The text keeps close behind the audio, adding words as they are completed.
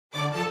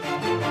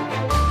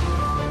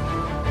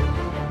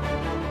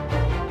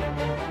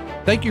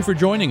Thank you for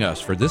joining us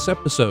for this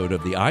episode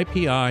of the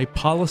IPI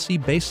Policy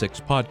Basics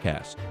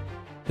podcast.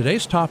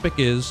 Today's topic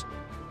is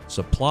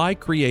Supply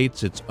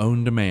Creates Its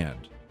Own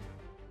Demand.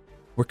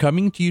 We're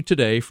coming to you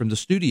today from the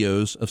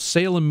studios of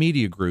Salem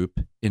Media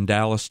Group in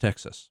Dallas,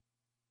 Texas.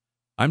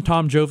 I'm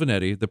Tom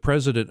Giovanetti, the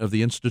president of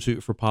the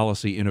Institute for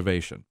Policy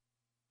Innovation.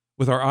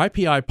 With our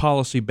IPI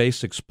Policy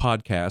Basics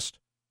podcast,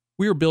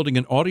 we are building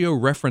an audio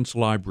reference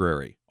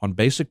library on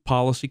basic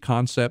policy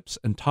concepts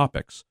and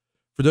topics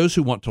for those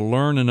who want to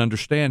learn and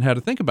understand how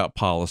to think about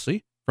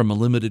policy from a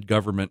limited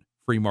government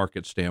free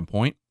market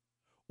standpoint,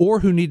 or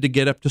who need to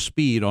get up to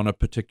speed on a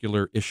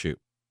particular issue.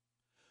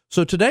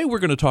 So today we're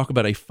going to talk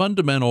about a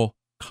fundamental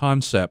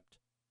concept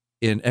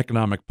in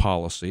economic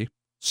policy,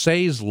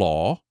 Say's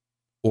Law,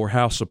 or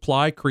how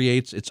supply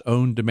creates its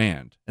own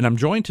demand. And I'm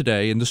joined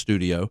today in the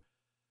studio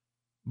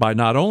by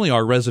not only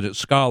our resident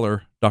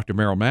scholar, Dr.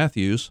 Merrill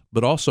Matthews,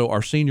 but also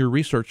our senior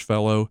research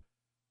fellow,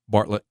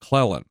 Bartlett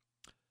Clellan.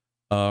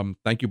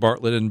 Thank you,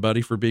 Bartlett and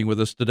Buddy, for being with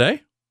us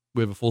today.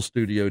 We have a full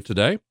studio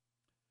today.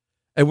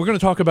 And we're going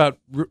to talk about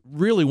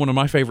really one of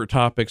my favorite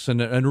topics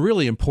and a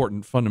really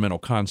important fundamental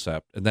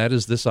concept, and that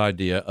is this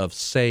idea of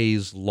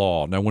Say's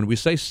Law. Now, when we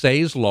say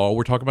Say's Law,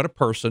 we're talking about a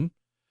person,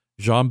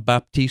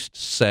 Jean-Baptiste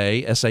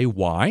Say,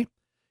 S-A-Y.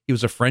 He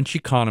was a French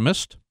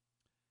economist,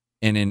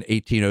 and in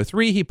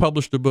 1803, he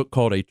published a book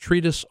called A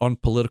Treatise on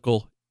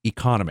Political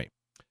Economy.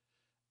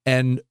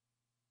 And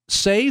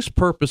Say's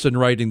purpose in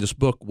writing this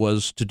book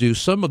was to do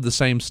some of the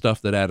same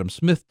stuff that Adam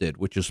Smith did,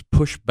 which is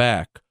push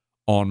back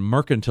on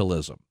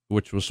mercantilism,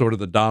 which was sort of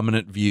the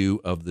dominant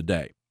view of the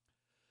day.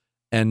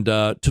 And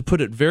to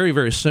put it very,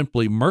 very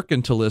simply,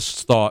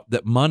 mercantilists thought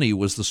that money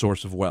was the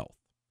source of wealth.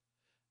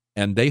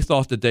 And they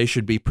thought that they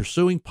should be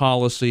pursuing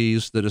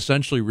policies that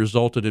essentially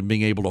resulted in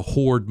being able to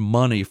hoard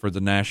money for the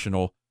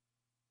national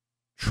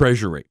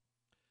treasury.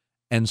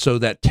 And so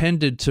that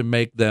tended to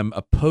make them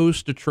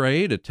opposed to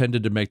trade. It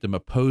tended to make them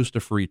opposed to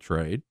free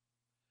trade.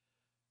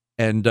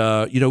 And,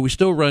 we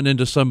still run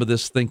into some of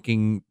this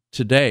thinking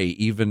today,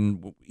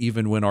 even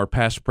when our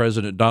past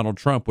president, Donald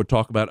Trump, would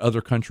talk about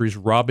other countries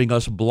robbing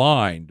us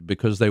blind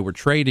because they were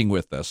trading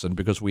with us and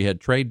because we had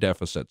trade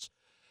deficits.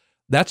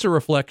 That's a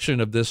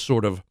reflection of this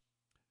sort of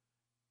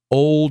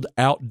old,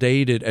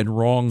 outdated, and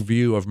wrong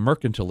view of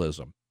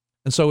mercantilism.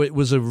 And so it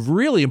was a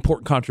really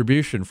important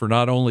contribution for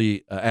not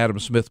only Adam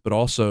Smith, but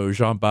also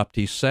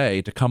Jean-Baptiste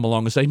Say to come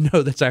along and say,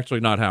 no, that's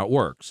actually not how it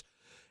works.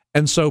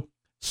 And so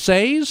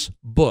Say's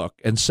book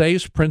and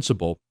Say's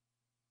principle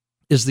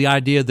is the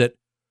idea that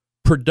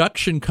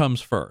production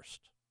comes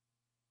first,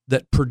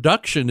 that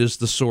production is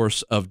the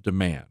source of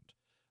demand,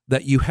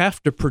 that you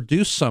have to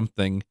produce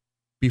something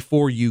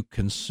before you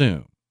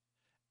consume.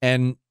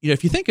 And,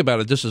 if you think about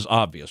it, this is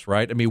obvious,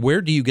 right? I mean,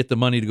 where do you get the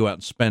money to go out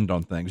and spend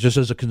on things, just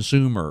as a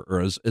consumer or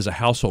as a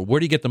household?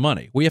 Where do you get the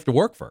money? Well, you have to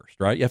work first,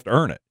 right? You have to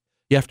earn it.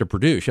 You have to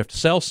produce. You have to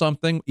sell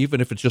something,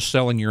 even if it's just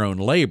selling your own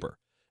labor.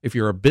 If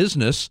you're a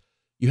business,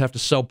 you have to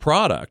sell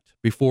product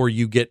before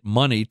you get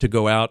money to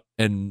go out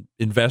and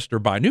invest or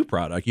buy new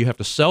product. You have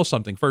to sell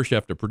something first. You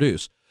have to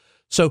produce.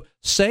 So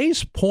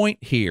Say's point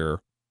here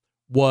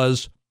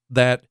was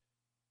that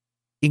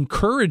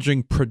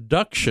encouraging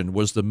production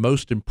was the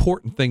most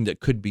important thing that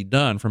could be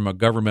done from a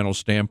governmental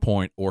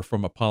standpoint or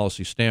from a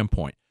policy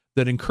standpoint.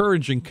 That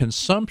encouraging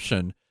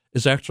consumption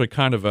is actually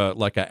kind of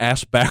like an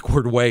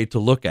ass-backward way to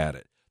look at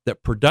it,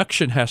 that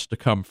production has to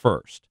come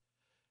first.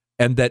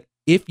 And that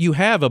if you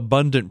have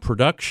abundant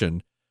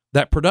production,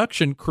 that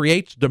production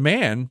creates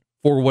demand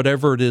for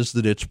whatever it is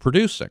that it's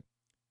producing.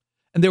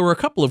 And there were a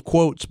couple of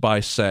quotes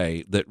by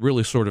Say that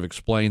really sort of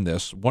explain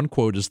this. One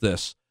quote is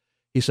this.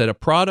 He said, "A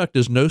product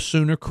is no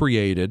sooner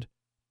created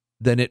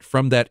than it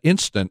from that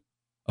instant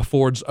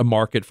affords a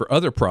market for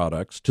other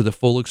products to the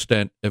full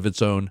extent of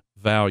its own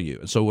value."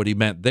 And so what he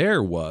meant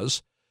there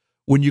was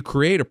when you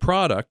create a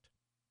product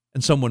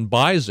and someone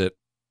buys it,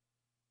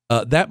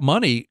 that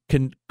money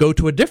can go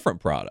to a different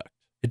product.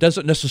 It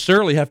doesn't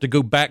necessarily have to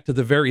go back to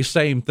the very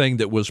same thing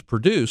that was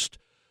produced.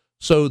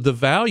 So the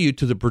value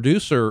to the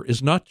producer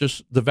is not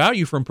just the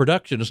value from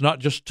production is not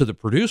just to the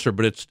producer,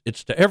 but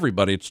it's to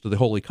everybody. It's to the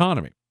whole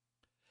economy.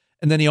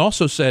 And then he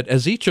also said,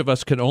 as each of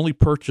us can only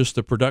purchase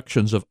the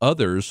productions of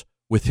others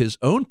with his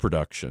own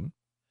production,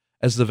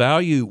 as the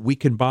value we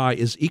can buy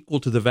is equal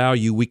to the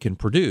value we can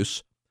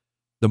produce,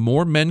 the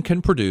more men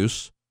can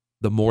produce,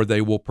 the more they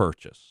will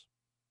purchase.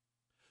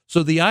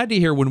 So the idea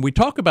here, when we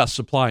talk about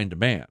supply and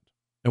demand,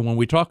 and when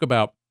we talk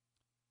about,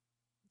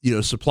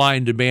 supply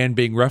and demand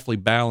being roughly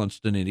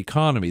balanced in an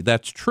economy,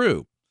 that's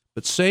true.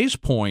 But Say's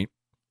point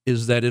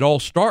is that it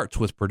all starts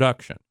with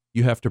production.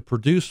 You have to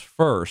produce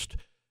first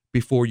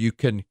before you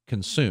can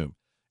consume.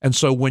 And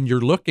so if you're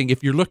looking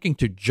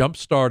to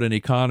jumpstart an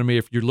economy,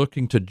 if you're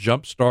looking to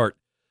jumpstart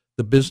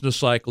the business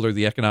cycle or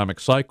the economic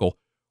cycle,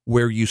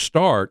 where you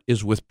start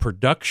is with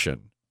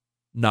production,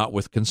 not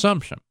with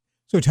consumption.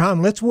 So,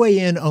 Tom, let's weigh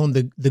in on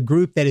the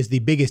group that is the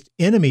biggest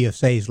enemy of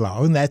Say's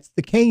Law, and that's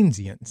the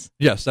Keynesians.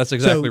 Yes, that's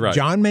exactly right.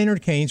 John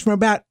Maynard Keynes, from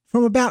about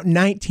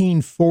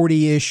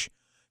 1940-ish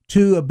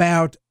to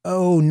about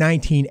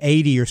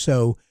 1980 or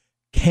so,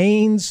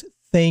 Keynes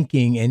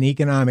thinking and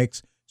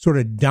economics sort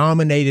of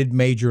dominated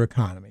major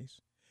economies.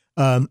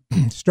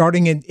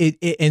 Starting in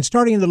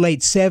the late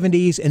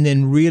 70s and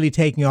then really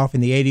taking off in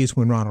the 80s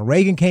when Ronald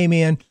Reagan came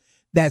in,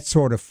 that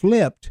sort of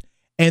flipped.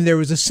 And there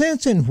was a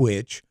sense in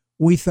which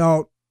we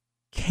thought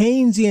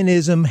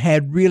Keynesianism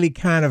had really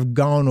kind of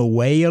gone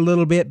away a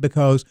little bit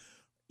because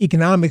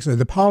economics or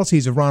the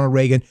policies of Ronald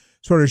Reagan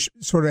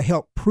sort of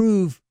helped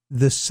prove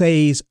the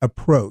Say's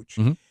approach.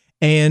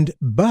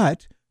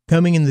 But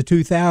coming in the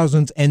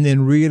 2000s and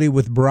then really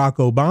with Barack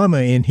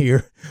Obama in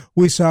here,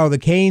 we saw the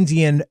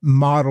Keynesian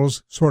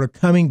models sort of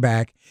coming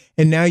back.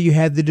 And now you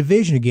have the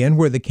division again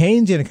where the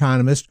Keynesian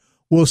economist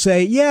will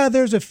say, yeah,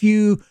 there's a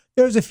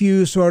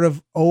few sort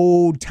of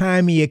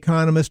old-timey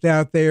economists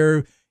out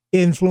there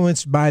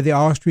influenced by the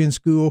Austrian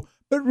school,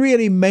 but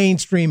really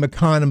mainstream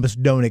economists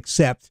don't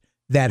accept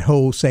that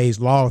whole Say's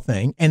law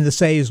thing. And the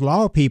Say's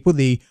law people,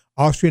 the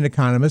Austrian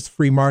economists,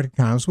 free market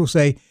economists, will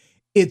say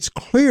it's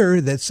clear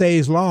that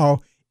Say's law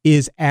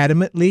is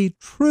adamantly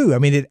true. I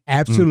mean, it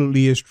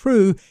absolutely is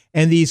true.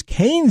 And these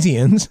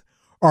Keynesians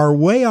are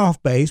way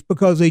off base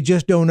because they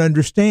just don't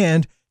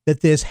understand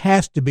that this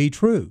has to be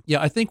true.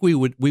 Yeah, I think we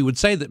would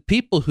say that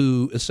people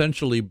who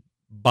essentially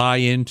buy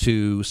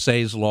into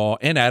Say's law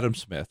and Adam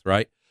Smith,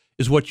 right,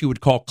 is what you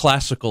would call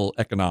classical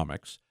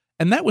economics.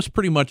 And that was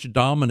pretty much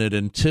dominant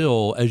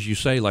until, as you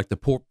say, like the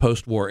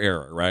post-war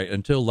era, right,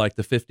 until like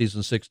the 50s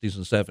and 60s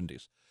and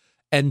 70s.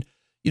 And,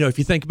 you know, if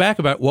you think back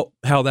about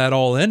how that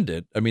all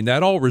ended, I mean,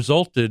 that all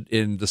resulted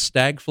in the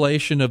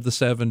stagflation of the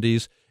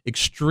 70s,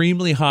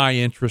 extremely high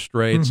interest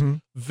rates,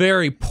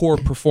 very poor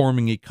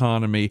performing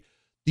economy,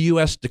 the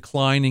U.S.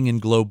 declining in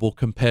global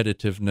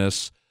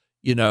competitiveness.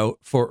 You know,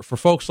 for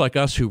folks like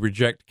us who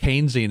reject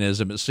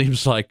Keynesianism, it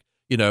seems like,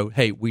 you know,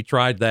 hey, we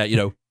tried that, you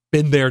know,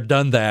 been there,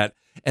 done that,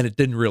 and it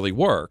didn't really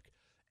work.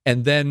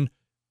 And then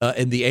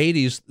in the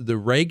 80s, the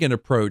Reagan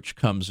approach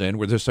comes in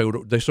where they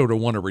sort of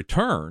want to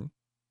return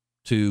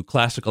to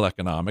classical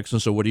economics.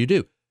 And so what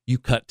do? You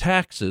cut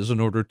taxes in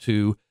order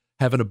to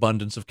have an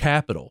abundance of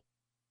capital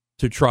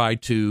to try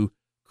to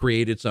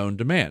create its own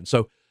demand.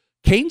 So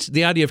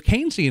the idea of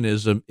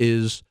Keynesianism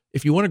is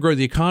if you want to grow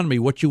the economy,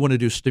 what you want to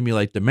do is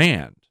stimulate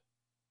demand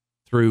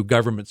through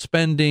government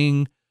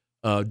spending,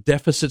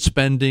 deficit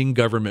spending,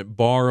 government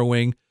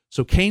borrowing.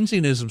 So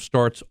Keynesianism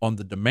starts on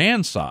the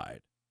demand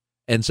side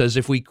and says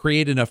if we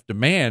create enough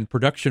demand,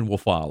 production will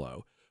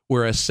follow.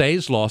 Whereas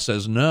Say's law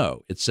says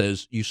no. It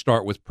says you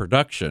start with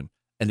production,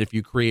 and if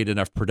you create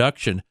enough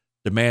production,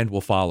 demand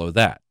will follow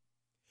that.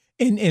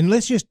 And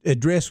let's just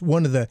address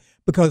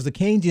because the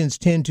Keynesians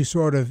tend to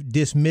sort of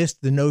dismiss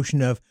the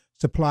notion of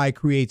supply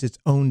creates its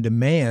own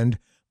demand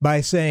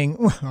by saying,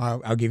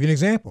 well, I'll give you an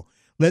example.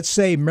 Let's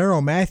say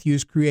Merrill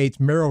Matthews creates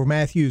Merrill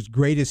Matthews'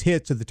 greatest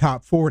hits of the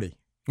top 40.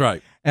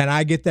 Right. And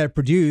I get that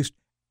produced.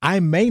 I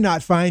may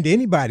not find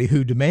anybody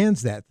who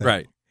demands that thing.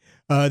 Right.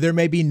 There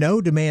may be no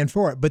demand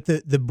for it. But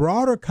the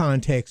broader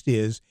context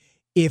is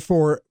if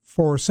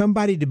for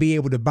somebody to be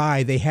able to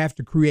buy, they have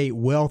to create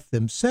wealth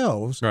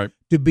themselves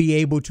to be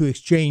able to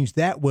exchange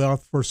that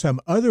wealth for some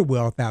other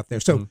wealth out there.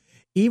 So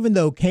even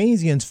though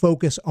Keynesians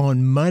focus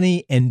on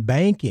money and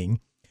banking,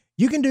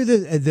 you can do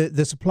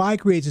the supply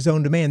creates its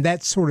own demand.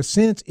 That sort of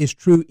sense is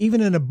true even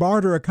in a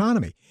barter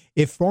economy.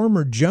 If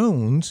Farmer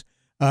Jones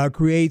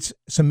creates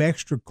some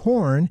extra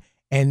corn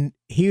and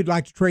he would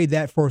like to trade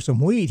that for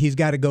some wheat, he's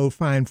got to go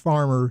find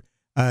Farmer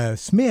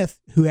Smith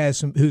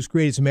who's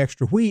created some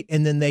extra wheat,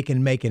 and then they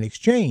can make an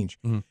exchange.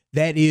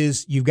 That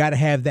is, you've got to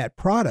have that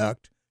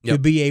product to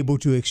be able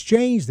to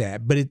exchange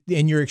that. But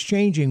and you're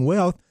exchanging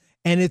wealth,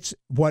 and it's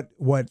what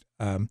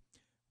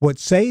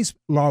Say's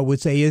law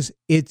would say is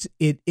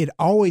it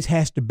always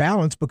has to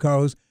balance,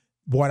 because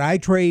what I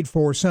trade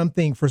for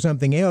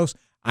something else,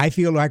 I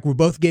feel like we're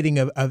both getting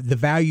the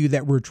value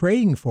that we're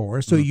trading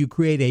for. So you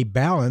create a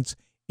balance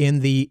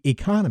in the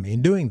economy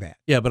in doing that.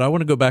 Yeah, but I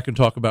want to go back and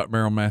talk about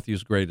Merrill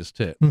Matthews' greatest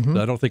hit.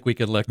 I don't think we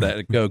can let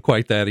that go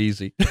quite that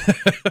easy.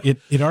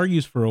 It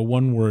argues for a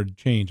one-word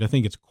change. I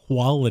think it's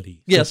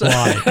quality. Yes.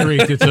 Supply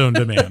creates its own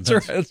demand.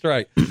 That's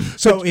right.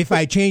 So if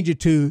I change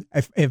it to,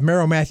 if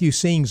Merrill Matthews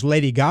sings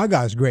Lady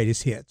Gaga's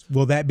greatest hits,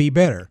 will that be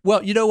better?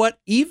 Well, you know what?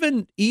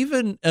 Even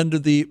under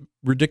the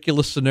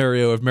ridiculous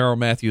scenario of Merrill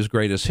Matthews'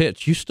 greatest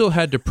hits, you still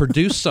had to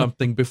produce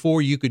something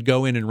before you could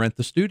go in and rent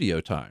the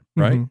studio time,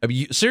 right? I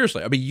mean,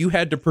 seriously, you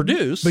had to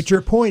produce. But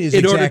your point is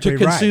in exactly order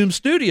to consume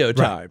studio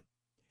time. Right.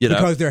 You know?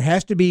 Because there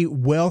has to be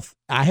wealth.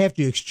 I have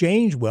to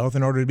exchange wealth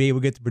in order to be able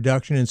to get the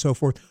production and so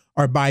forth,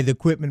 or buy the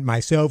equipment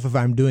myself if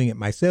I'm doing it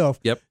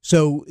myself. Yep.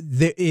 So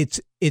it's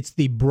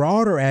the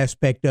broader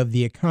aspect of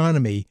the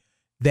economy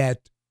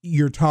that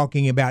you're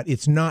talking about.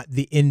 It's not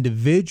the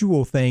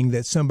individual thing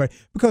that somebody,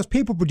 because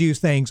people produce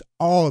things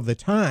all the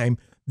time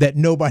that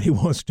nobody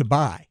wants to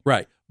buy.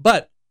 Right.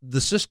 But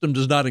the system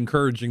is not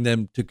encouraging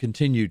them to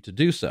continue to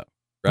do so.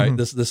 Right.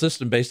 The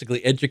system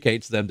basically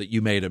educates them that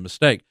you made a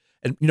mistake.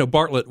 And, you know,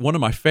 Bartlett, one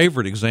of my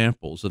favorite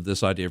examples of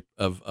this idea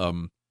of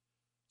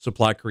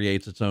supply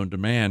creates its own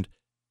demand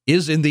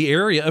is in the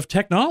area of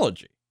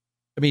technology.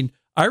 I mean,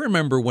 I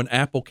remember when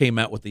Apple came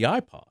out with the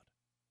iPod,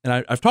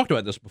 and I've talked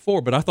about this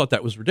before, but I thought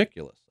that was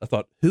ridiculous. I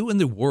thought, who in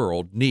the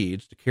world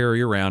needs to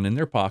carry around in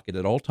their pocket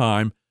at all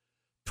time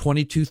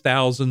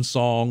 22,000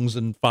 songs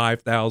and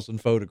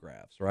 5,000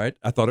 photographs, right?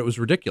 I thought it was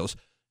ridiculous.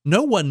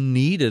 No one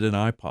needed an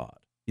iPod.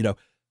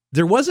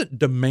 There wasn't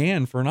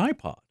demand for an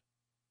iPod.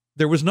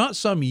 There was not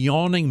some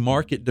yawning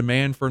market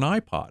demand for an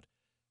iPod.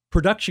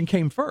 Production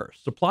came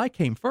first. Supply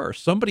came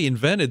first. Somebody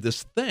invented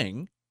this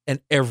thing, and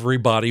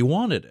everybody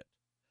wanted it.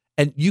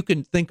 And you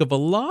can think of a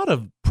lot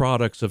of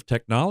products of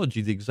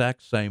technology the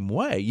exact same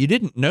way. You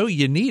didn't know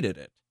you needed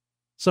it.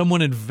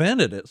 Someone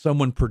invented it.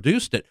 Someone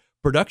produced it.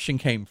 Production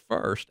came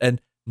first. And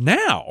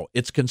now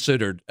it's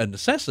considered a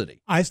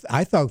necessity. I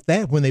thought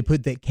that when they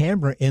put that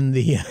camera in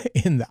the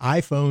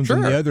iPhones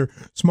and the other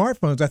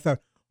smartphones, I thought,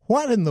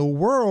 what in the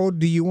world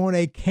do you want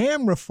a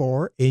camera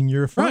for in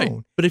your phone?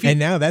 Right. But and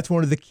now that's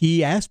one of the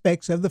key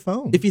aspects of the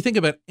phone. If you think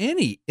about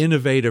any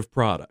innovative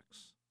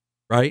products,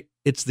 right,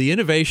 it's the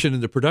innovation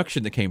and the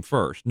production that came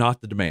first, not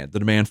the demand. The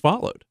demand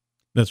followed.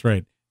 That's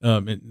right.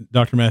 And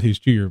Dr. Matthews,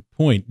 to your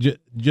point,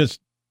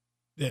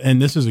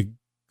 and this is a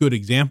good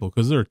example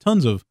because there are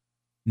tons of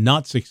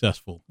not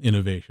successful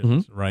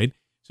innovations, right?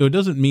 So it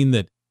doesn't mean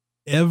that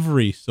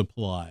every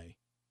supply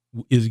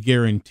is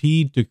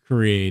guaranteed to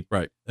create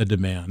a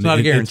demand. It's not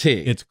a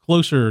guarantee. It's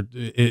closer.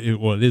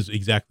 It is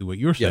exactly what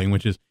you're saying,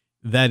 which is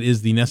that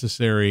is the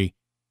necessary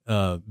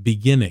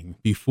beginning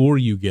before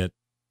you get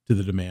to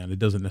the demand. It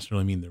doesn't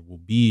necessarily mean there will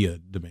be a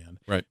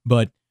demand, right?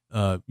 But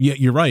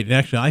you're right. And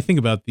actually, I think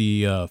about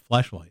the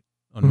flashlight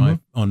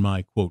on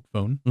my quote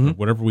phone, or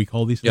whatever we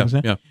call these things.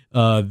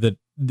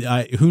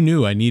 Who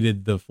knew I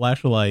needed the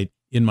flashlight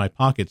in my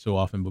pocket so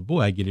often? But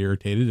boy, I get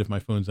irritated if my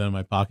phone's out of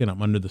my pocket.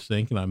 I'm under the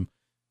sink and I'm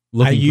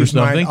looking for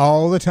something. I use mine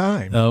all the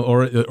time,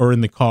 or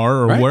in the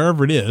car or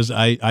wherever it is.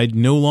 I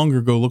no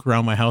longer go look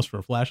around my house for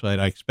a flashlight.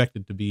 I expect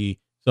it to be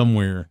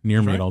somewhere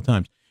near me at all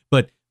times.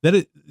 But that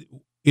it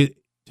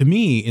to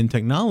me in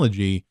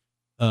technology,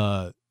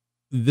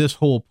 this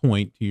whole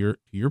point to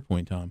your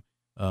point, Tom,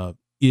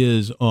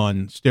 is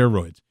on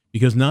steroids,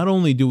 because not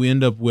only do we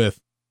end up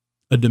with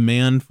a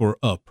demand for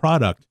a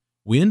product,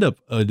 we end up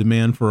a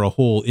demand for a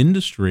whole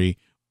industry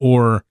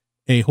or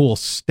a whole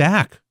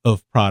stack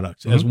of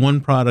products as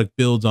one product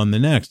builds on the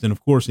next. And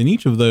of course, in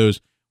each of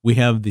those, we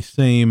have the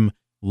same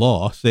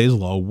law, Say's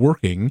law,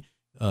 working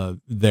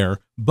there.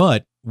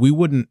 But we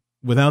wouldn't,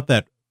 without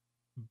that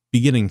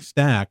beginning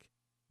stack,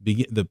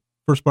 the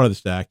first part of the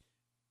stack,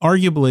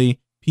 arguably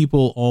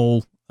people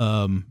all,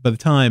 by the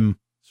time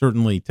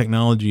certainly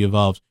technology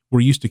evolves, we're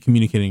used to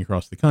communicating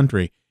across the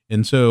country.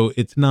 And so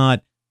it's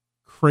not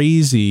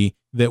crazy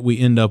that we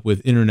end up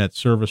with internet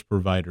service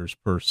providers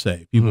per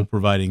se, people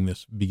providing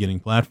this beginning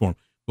platform.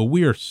 But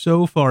we are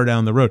so far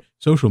down the road.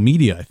 Social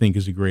media, I think,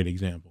 is a great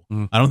example.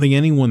 I don't think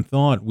anyone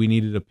thought we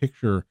needed a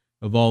picture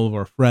of all of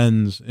our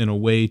friends in a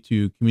way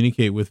to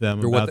communicate with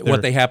them or about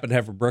what they happen to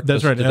have for breakfast.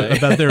 That's right. Today.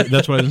 About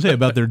that's what I was going to say,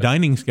 about their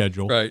dining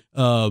schedule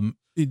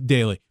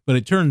daily. But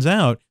it turns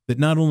out that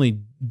not only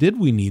did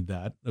we need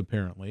that,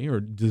 apparently, or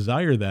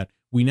desire that,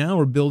 we now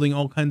are building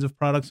all kinds of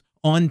products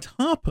on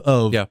top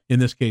of, in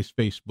this case,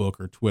 Facebook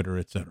or Twitter,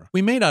 et cetera.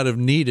 We may not have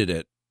needed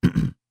it,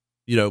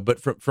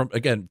 but from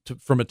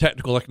a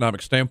technical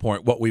economic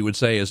standpoint, what we would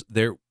say is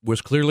there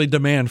was clearly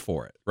demand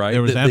for it, right?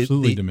 There was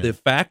absolutely demand. The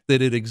fact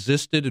that it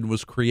existed and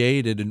was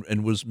created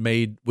and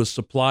was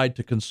supplied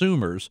to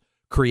consumers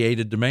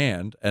created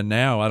demand. And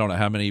now I don't know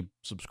how many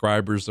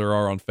subscribers there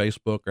are on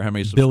Facebook or how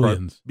many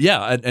billions.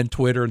 Yeah, and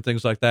Twitter and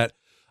things like that.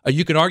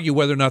 You can argue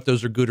whether or not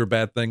those are good or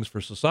bad things for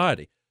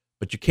society,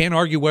 but you can't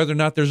argue whether or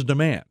not there's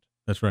demand.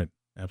 That's right.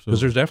 Absolutely.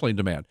 Because there's definitely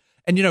demand.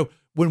 And,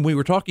 when we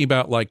were talking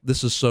about, like,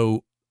 this is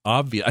so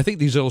obvious, I think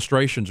these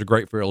illustrations are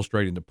great for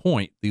illustrating the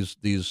point,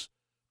 these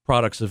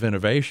products of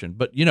innovation.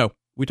 But,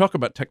 we talk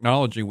about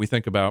technology, we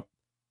think about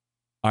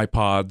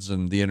iPods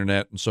and the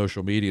internet and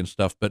social media and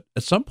stuff. But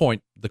at some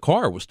point, the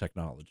car was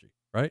technology,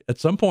 right? At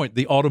some point,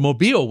 the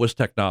automobile was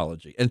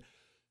technology. And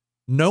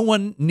no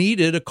one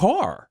needed a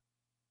car.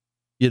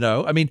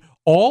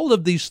 All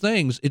of these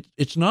things,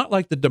 it's not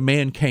like the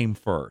demand came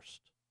first,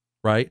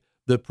 right?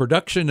 The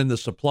production and the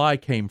supply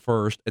came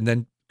first, and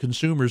then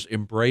consumers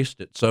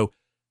embraced it. So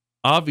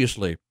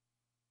obviously,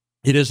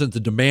 it isn't the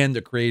demand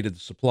that created the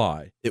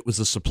supply. It was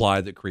the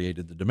supply that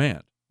created the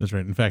demand. That's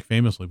right. In fact,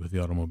 famously with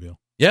the automobile.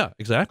 Yeah,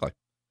 exactly.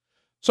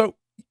 So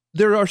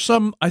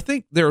I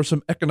think there are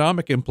some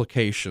economic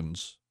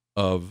implications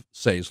of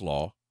Say's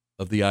law,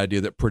 of the idea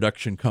that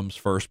production comes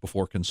first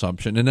before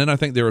consumption. And then I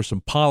think there are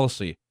some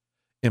policy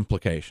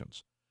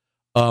implications.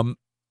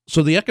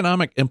 So the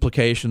economic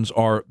implications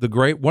are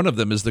one of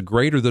them is the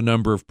greater the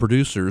number of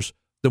producers,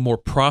 the more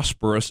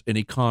prosperous an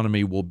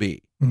economy will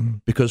be,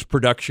 because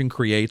production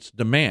creates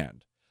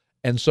demand.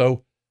 And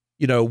so,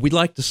 we'd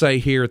like to say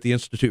here at the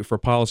Institute for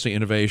Policy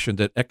Innovation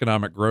that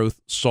economic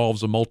growth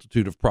solves a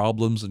multitude of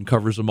problems and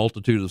covers a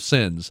multitude of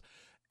sins.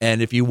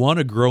 And if you want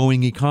a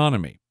growing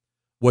economy,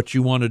 what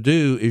you want to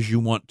do is you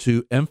want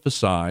to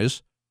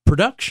emphasize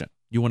production.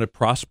 You want a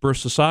prosperous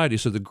society.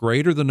 So the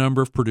greater the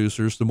number of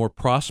producers, the more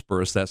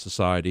prosperous that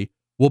society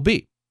will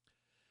be.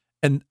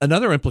 And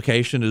another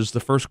implication is the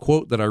first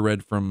quote that I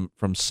read from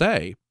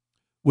Say,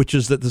 which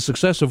is that the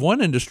success of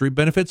one industry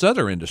benefits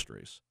other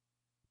industries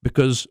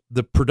because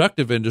the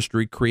productive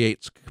industry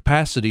creates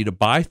capacity to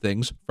buy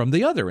things from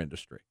the other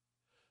industry.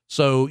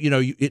 So,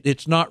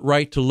 it's not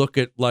right to look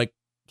at, like,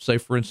 say,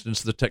 for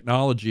instance, the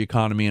technology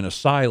economy in a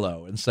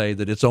silo and say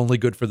that it's only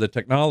good for the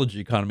technology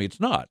economy. It's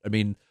not. I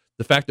mean,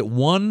 the fact that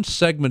one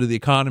segment of the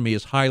economy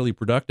is highly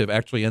productive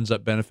actually ends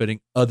up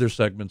benefiting other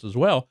segments as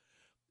well,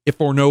 if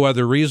for no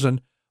other reason,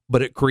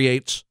 but it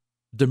creates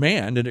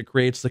demand and it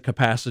creates the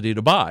capacity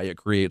to buy. It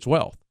creates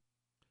wealth.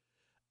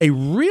 A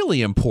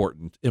really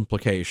important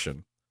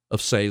implication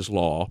of Say's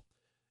law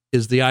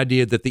is the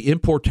idea that the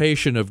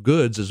importation of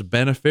goods is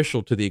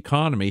beneficial to the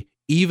economy,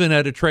 even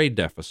at a trade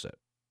deficit.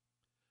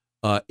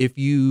 If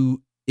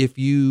you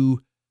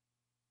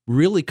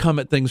really come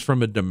at things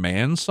from a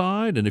demand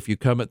side, and if you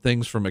come at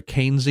things from a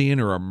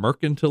Keynesian or a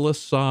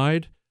mercantilist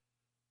side,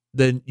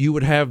 then you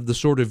would have the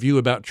sort of view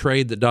about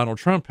trade that Donald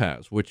Trump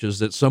has, which is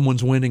that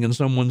someone's winning and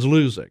someone's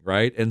losing,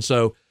 right? And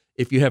so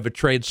if you have a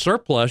trade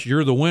surplus,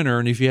 you're the winner,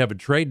 and if you have a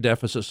trade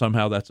deficit,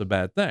 somehow that's a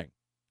bad thing.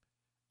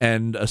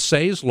 And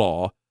Say's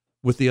law,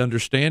 with the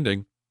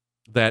understanding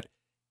that,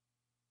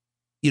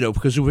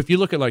 because if you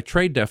look at like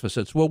trade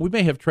deficits, well, we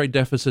may have trade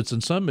deficits in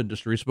some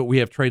industries, but we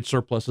have trade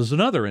surpluses in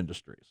other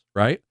industries,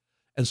 right?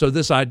 And so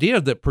this idea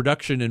that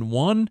production in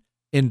one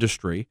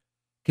industry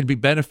can be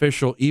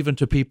beneficial even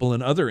to people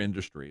in other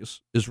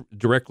industries is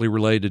directly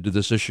related to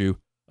this issue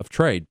of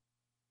trade.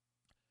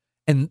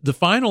 And the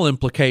final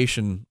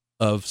implication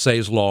of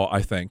Say's law,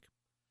 I think,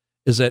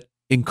 is that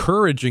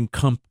encouraging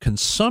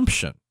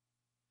consumption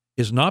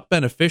is not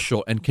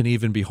beneficial and can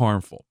even be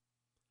harmful.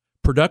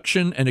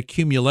 Production and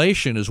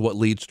accumulation is what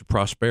leads to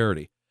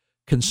prosperity.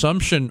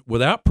 Consumption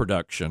without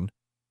production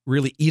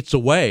really eats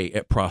away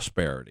at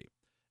prosperity.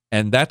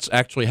 And that's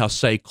actually how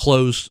Say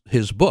closed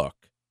his book,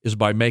 is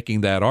by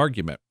making that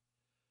argument.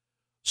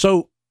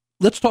 So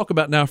let's talk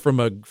about now from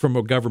a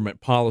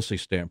government policy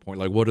standpoint,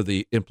 like what are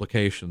the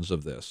implications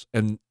of this?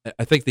 And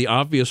I think the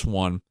obvious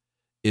one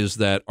is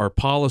that our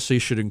policy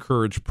should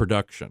encourage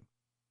production,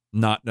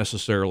 not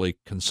necessarily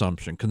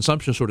consumption.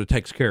 Consumption sort of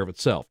takes care of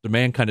itself.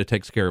 Demand kind of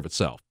takes care of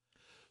itself.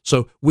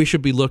 So we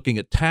should be looking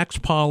at tax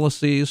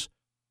policies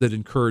that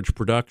encourage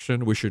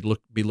production. We should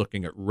be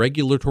looking at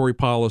regulatory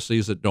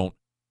policies that don't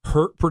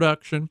hurt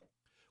production.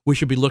 We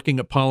should be looking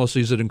at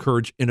policies that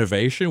encourage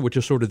innovation, which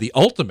is sort of the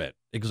ultimate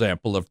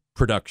example of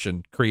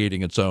production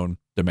creating its own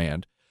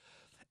demand.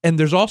 And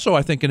there's also,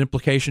 I think, an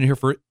implication here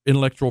for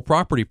intellectual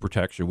property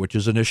protection, which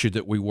is an issue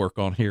that we work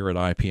on here at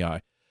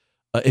IPI.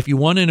 If you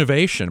want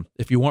innovation,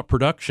 if you want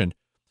production,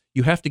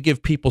 you have to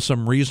give people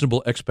some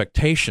reasonable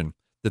expectation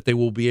that they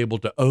will be able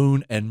to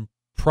own and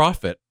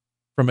profit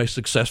from a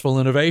successful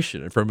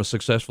innovation and from a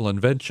successful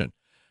invention.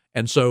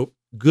 And so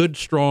good,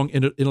 strong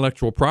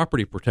intellectual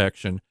property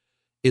protection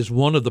is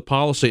one of the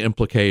policy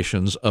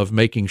implications of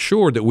making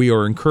sure that we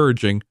are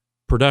encouraging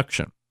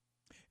production.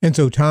 And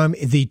so, Tom,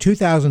 the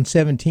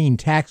 2017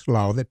 tax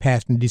law that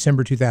passed in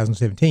December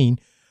 2017,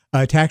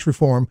 tax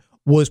reform,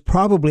 was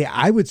probably,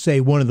 I would say,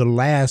 one of the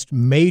last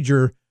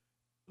major,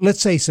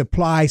 let's say,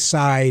 supply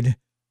side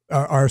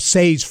or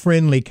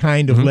SAYS-friendly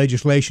kind of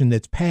legislation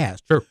that's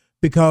passed. Sure.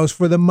 Because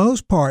for the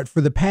most part,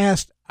 for the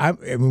past, I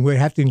mean, we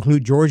have to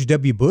include George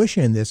W. Bush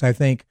in this, I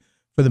think,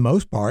 for the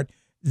most part,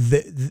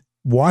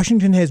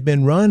 Washington has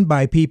been run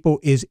by people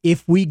is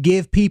if we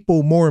give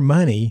people more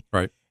money,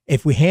 right,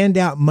 if we hand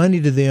out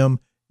money to them,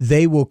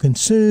 they will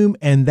consume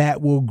and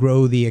that will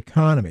grow the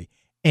economy.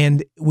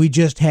 And we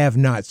just have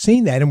not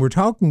seen that. And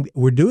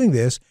we're doing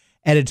this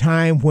at a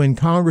time when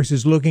Congress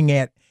is looking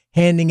at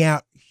handing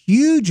out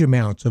huge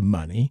amounts of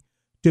money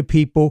to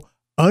people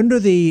under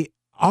the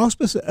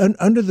auspice,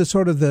 under the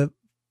sort of the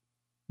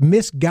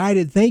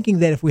misguided thinking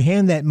that if we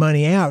hand that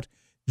money out,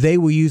 they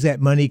will use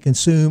that money,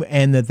 consume,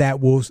 and that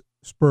will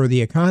spur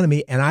the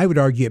economy. And I would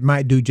argue it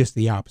might do just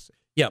the opposite.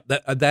 Yeah,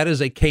 that is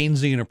a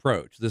Keynesian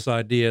approach. This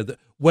idea that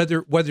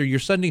whether you're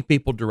sending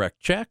people direct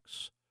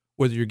checks,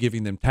 whether you're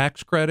giving them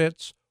tax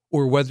credits,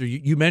 or whether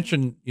you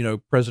mentioned,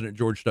 President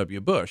George W.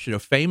 Bush,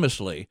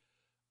 famously,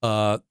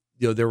 there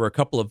were a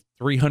couple of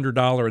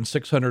 $300 and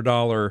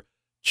 $600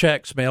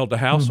 checks mailed to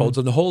households,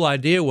 and the whole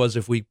idea was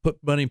if we put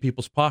money in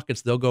people's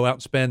pockets, they'll go out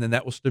and spend, and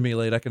that will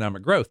stimulate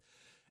economic growth.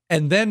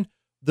 And then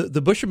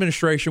the Bush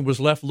administration was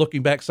left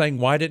looking back saying,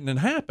 why didn't it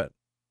happen?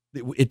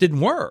 It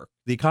didn't work.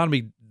 The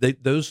economy,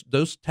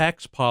 those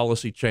tax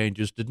policy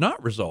changes did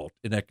not result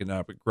in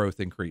economic growth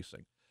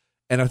increasing.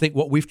 And I think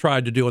what we've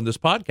tried to do on this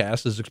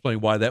podcast is explain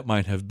why that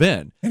might have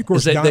been. And of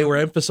course, is that they were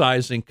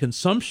emphasizing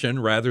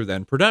consumption rather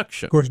than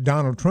production. Of course,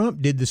 Donald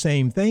Trump did the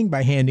same thing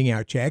by handing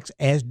out checks,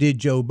 as did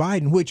Joe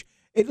Biden, which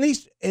at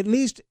least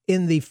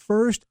in the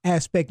first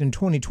aspect in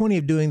 2020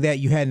 of doing that,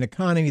 you had an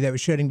economy that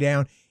was shutting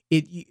down.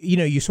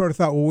 You sort of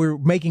thought, well, we're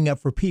making up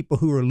for people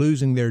who are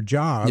losing their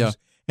jobs. Yeah.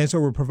 And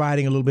so we're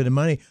providing a little bit of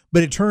money.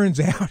 But it turns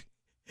out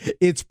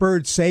it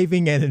spurred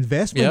saving and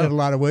investment in a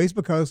lot of ways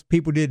because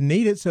people didn't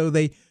need it. So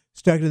they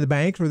stuck to the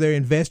banks where they're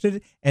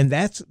invested. And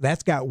that's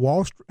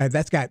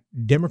got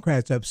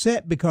Democrats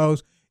upset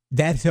because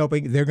that's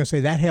helping. They're going to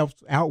say that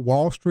helps out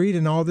Wall Street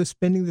and all this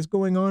spending that's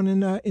going on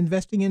in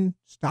investing in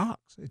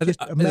stocks. It's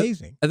just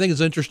amazing. I think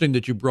it's interesting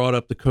that you brought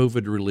up the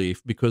COVID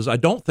relief, because I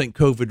don't think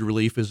COVID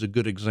relief is a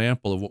good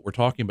example of what we're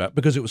talking about,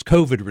 because it was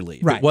COVID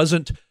relief. Right. It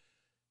wasn't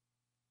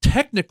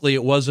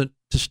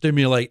to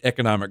stimulate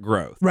economic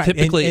growth. Right.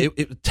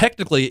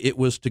 Technically, it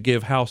was to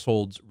give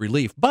households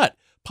relief, but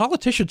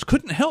politicians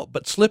couldn't help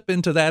but slip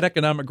into that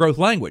economic growth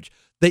language.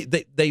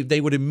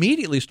 They would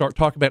immediately start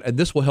talking about, and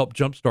this will help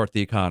jumpstart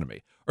the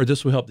economy, or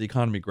this will help the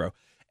economy grow.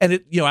 And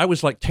I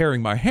was like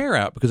tearing my hair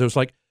out, because I was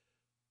like,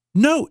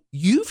 no,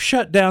 you've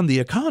shut down the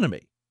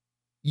economy.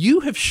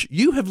 You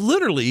have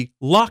literally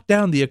locked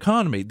down the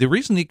economy. The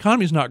reason the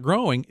economy is not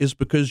growing is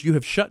because you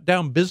have shut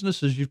down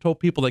businesses. You've told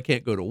people they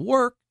can't go to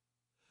work.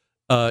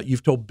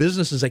 You've told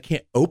businesses they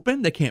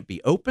can't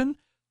be open.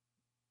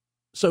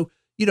 So,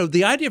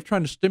 the idea of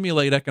trying to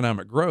stimulate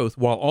economic growth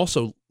while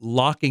also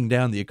locking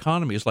down the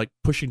economy is like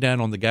pushing down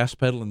on the gas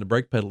pedal and the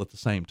brake pedal at the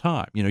same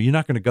time. You're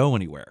not going to go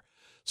anywhere.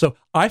 So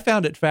I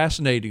found it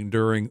fascinating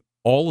during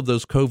all of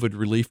those COVID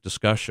relief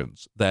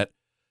discussions that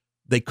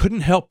they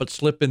couldn't help but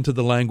slip into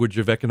the language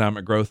of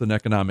economic growth and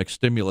economic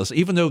stimulus,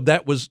 even though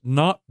that was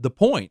not the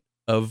point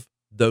of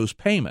those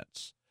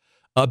payments.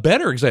 A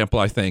better example,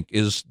 I think,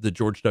 is the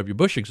George W.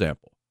 Bush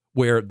example,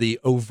 where the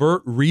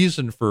overt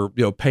reason for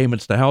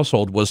payments to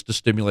household was to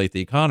stimulate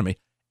the economy,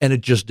 and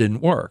it just didn't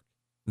work.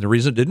 And the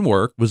reason it didn't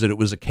work was that it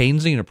was a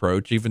Keynesian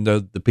approach, even though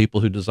the people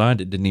who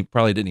designed it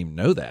probably didn't even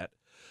know that.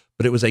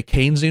 But it was a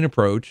Keynesian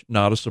approach,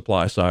 not a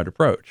supply side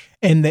approach.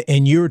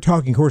 And you were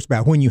talking, of course,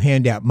 about when you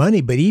hand out money,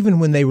 but even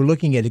when they were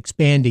looking at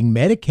expanding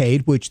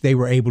Medicaid, which they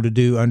were able to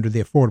do under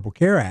the Affordable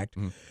Care Act,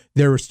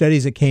 there were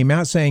studies that came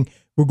out saying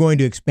we're going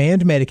to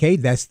expand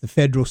Medicaid. That's the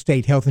federal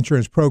state health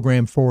insurance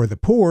program for the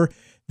poor.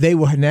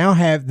 They'll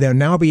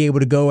now be able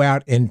to go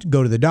out and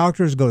go to the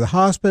doctors, go to the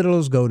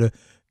hospitals, go to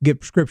get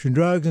prescription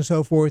drugs and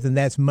so forth. And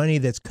that's money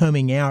that's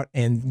coming out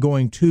and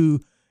going to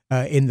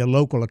in the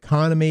local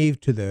economy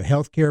to the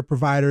healthcare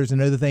providers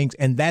and other things.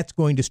 And that's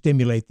going to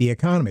stimulate the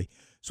economy.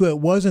 So it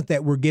wasn't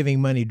that we're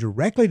giving money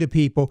directly to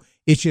people.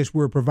 It's just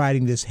we're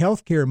providing this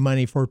healthcare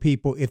money for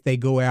people. If they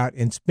go out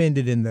and spend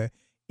it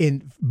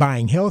in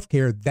buying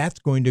healthcare, that's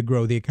going to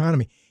grow the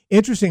economy.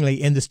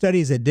 Interestingly, in the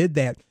studies that did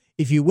that,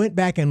 if you went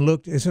back and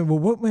looked and said,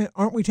 well,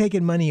 aren't we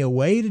taking money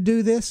away to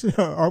do this?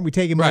 Aren't we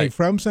taking money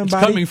from somebody?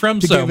 It's coming from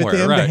to somewhere, give it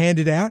them right. to hand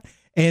it out?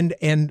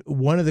 And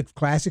one of the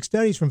classic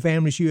studies from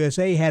Families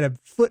USA had a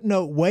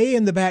footnote way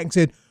in the back and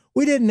said,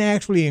 we didn't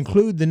actually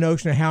include the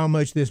notion of how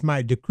much this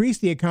might decrease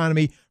the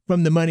economy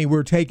from the money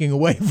we're taking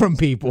away from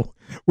people.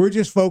 We're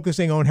just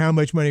focusing on how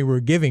much money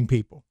we're giving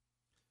people.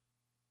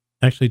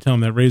 Actually, Tom,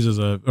 that raises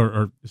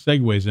or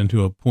segues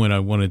into a point I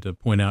wanted to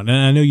point out. And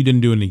I know you didn't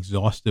do an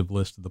exhaustive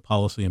list of the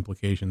policy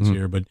implications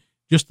here, but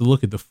just to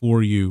look at the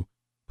four you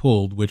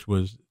pulled, which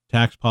was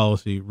tax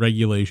policy,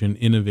 regulation,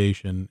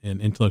 innovation, and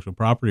intellectual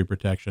property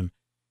protection.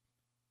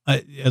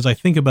 As I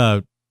think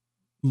about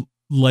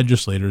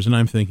legislators, and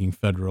I'm thinking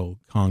federal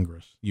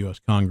Congress, U.S.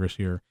 Congress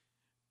here,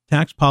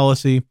 tax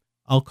policy,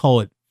 I'll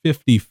call it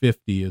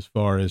 50-50 as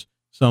far as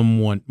some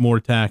want more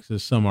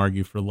taxes, some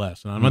argue for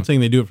less. And I'm not saying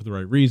they do it for the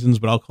right reasons,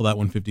 but I'll call that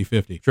one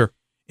 50-50. Sure.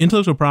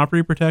 Intellectual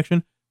property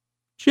protection,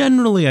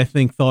 generally I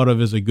think thought of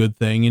as a good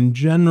thing. And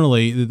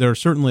generally, there are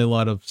certainly a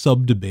lot of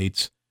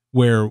sub-debates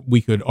where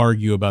we could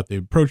argue about the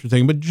approach we're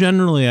taking, but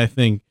generally I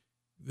think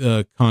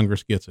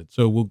Congress gets it.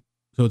 So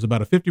it's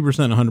about a 50%,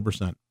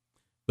 100%.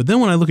 But then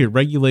when I look at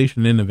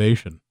regulation and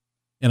innovation,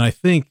 and I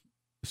think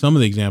some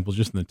of the examples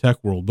just in the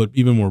tech world, but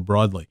even more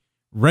broadly,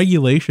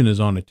 regulation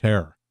is on a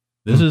tear.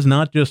 This is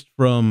not just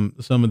from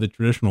some of the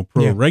traditional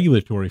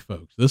pro-regulatory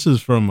folks. This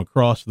is from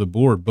across the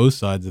board, both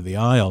sides of the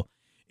aisle.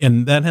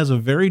 And that has a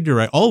very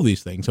direct, all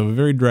these things have a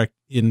very direct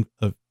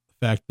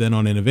effect then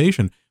on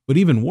innovation. But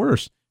even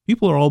worse,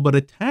 people are all but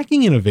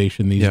attacking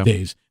innovation these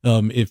days.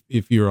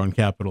 If you're on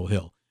Capitol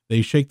Hill,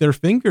 they shake their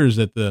fingers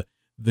at the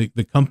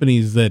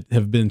companies that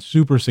have been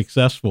super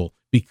successful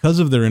because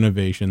of their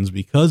innovations,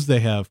 because they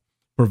have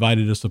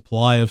provided a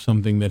supply of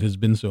something that has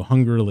been so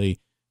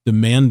hungrily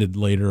demanded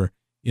later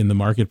in the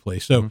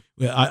marketplace. So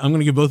I'm going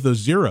to give both those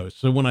zeros.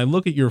 So when I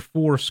look at your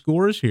four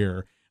scores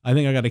here, I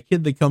think I got a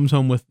kid that comes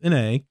home with an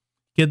A,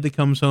 kid that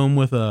comes home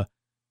with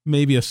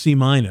maybe a C-,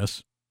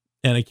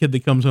 and a kid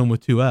that comes home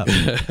with 2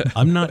 F's.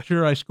 I'm not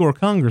sure I score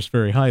Congress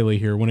very highly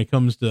here when it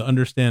comes to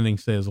understanding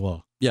Say's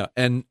law. Yeah,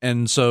 and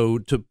so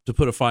to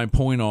put a fine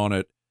point on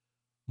it,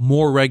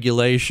 more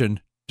regulation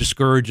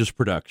discourages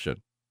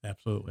production.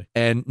 Absolutely.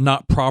 And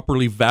not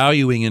properly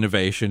valuing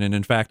innovation, and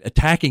in fact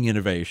attacking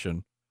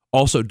innovation,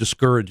 also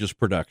discourages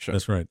production.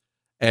 That's right.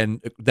 And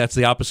that's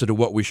the opposite of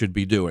what we should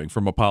be doing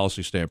from a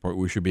policy standpoint.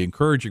 We should be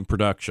encouraging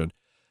production.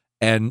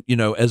 And,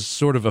 as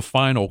sort of a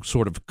final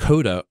sort of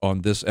coda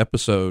on this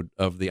episode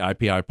of the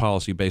IPI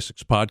Policy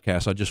Basics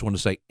podcast, I just want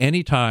to say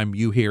anytime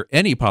you hear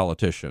any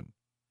politician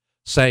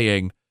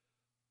saying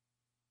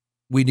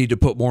we need to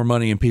put more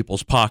money in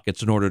people's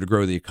pockets in order to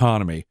grow the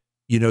economy,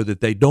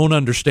 that they don't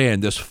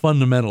understand this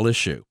fundamental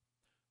issue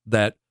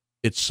that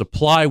It's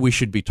supply we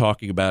should be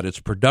talking about. It's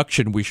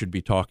production we should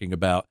be talking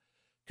about.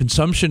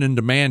 Consumption and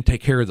demand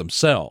take care of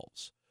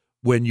themselves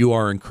when you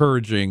are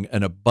encouraging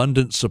an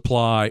abundant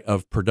supply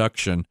of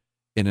production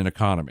in an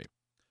economy.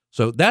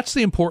 So that's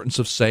the importance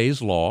of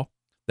Say's law.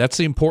 That's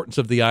the importance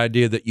of the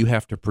idea that you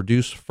have to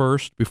produce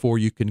first before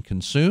you can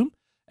consume.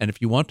 And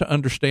if you want to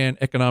understand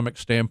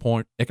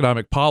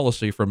economic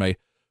policy from a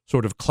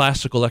sort of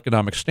classical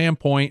economic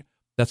standpoint,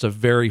 that's a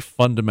very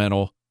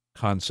fundamental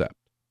concept.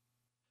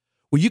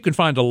 Well, you can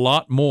find a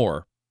lot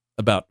more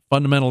about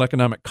fundamental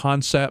economic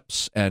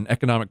concepts and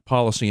economic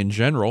policy in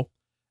general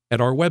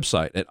at our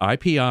website at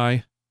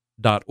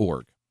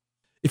ipi.org.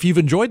 If you've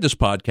enjoyed this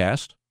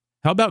podcast,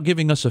 how about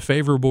giving us a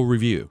favorable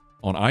review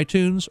on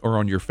iTunes or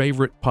on your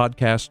favorite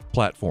podcast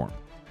platform?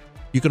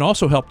 You can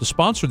also help to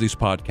sponsor these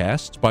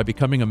podcasts by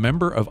becoming a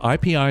member of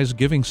IPI's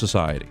Giving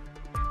Society.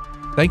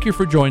 Thank you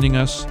for joining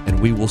us, and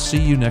we will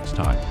see you next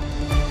time.